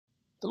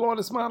The Lord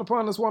has smiled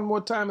upon us one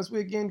more time as we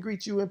again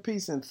greet you in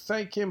peace and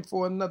thank Him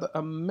for another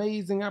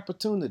amazing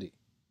opportunity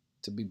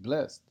to be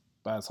blessed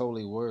by His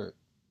holy word.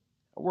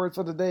 Our word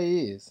for the day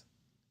is,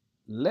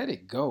 let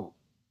it go.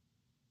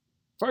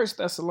 1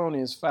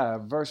 Thessalonians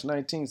 5 verse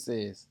 19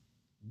 says,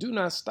 do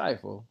not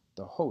stifle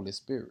the Holy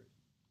Spirit.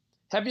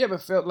 Have you ever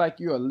felt like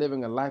you are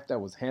living a life that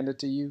was handed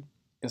to you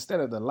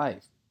instead of the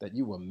life that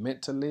you were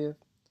meant to live?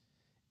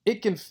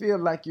 It can feel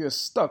like you're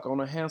stuck on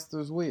a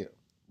hamster's wheel,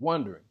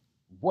 wondering,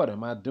 what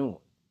am I doing?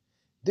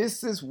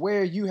 This is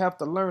where you have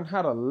to learn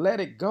how to let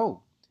it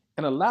go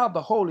and allow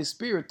the Holy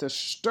Spirit to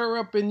stir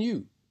up in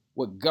you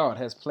what God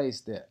has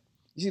placed there.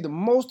 You see, the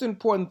most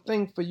important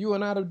thing for you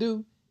and I to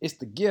do is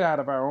to get out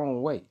of our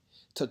own way,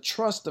 to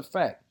trust the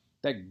fact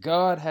that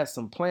God has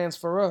some plans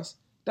for us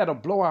that'll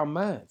blow our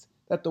minds,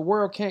 that the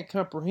world can't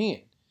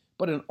comprehend.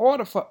 But in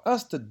order for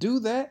us to do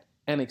that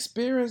and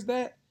experience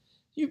that,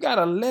 you got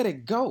to let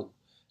it go.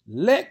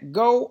 Let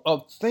go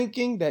of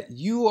thinking that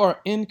you are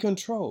in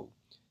control.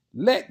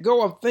 Let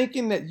go of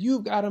thinking that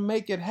you've got to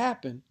make it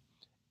happen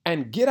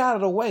and get out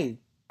of the way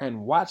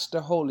and watch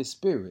the Holy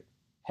Spirit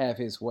have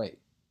His way.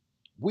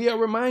 We are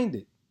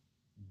reminded,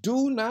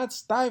 do not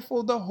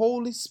stifle the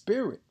Holy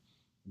Spirit.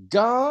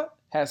 God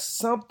has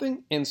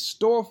something in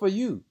store for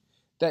you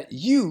that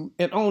you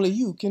and only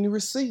you can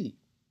receive.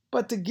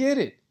 But to get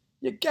it,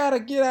 you got to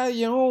get out of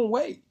your own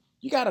way.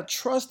 You got to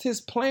trust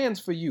His plans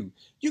for you.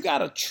 You got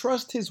to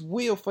trust His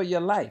will for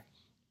your life.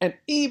 And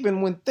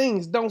even when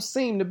things don't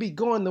seem to be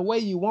going the way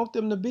you want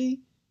them to be,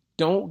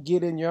 don't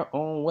get in your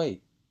own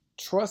way.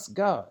 Trust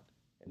God.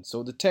 And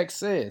so the text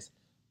says,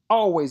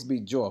 always be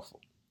joyful.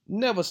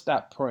 Never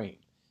stop praying.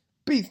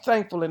 Be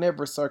thankful in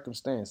every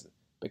circumstance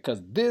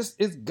because this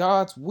is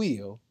God's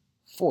will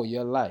for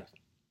your life.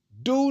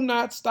 Do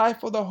not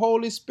stifle the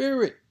Holy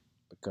Spirit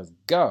because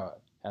God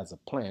has a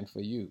plan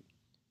for you.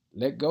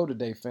 Let go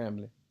today,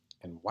 family,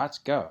 and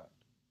watch God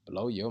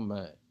blow your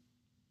mind.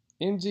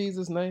 In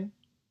Jesus' name,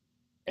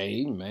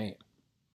 amen.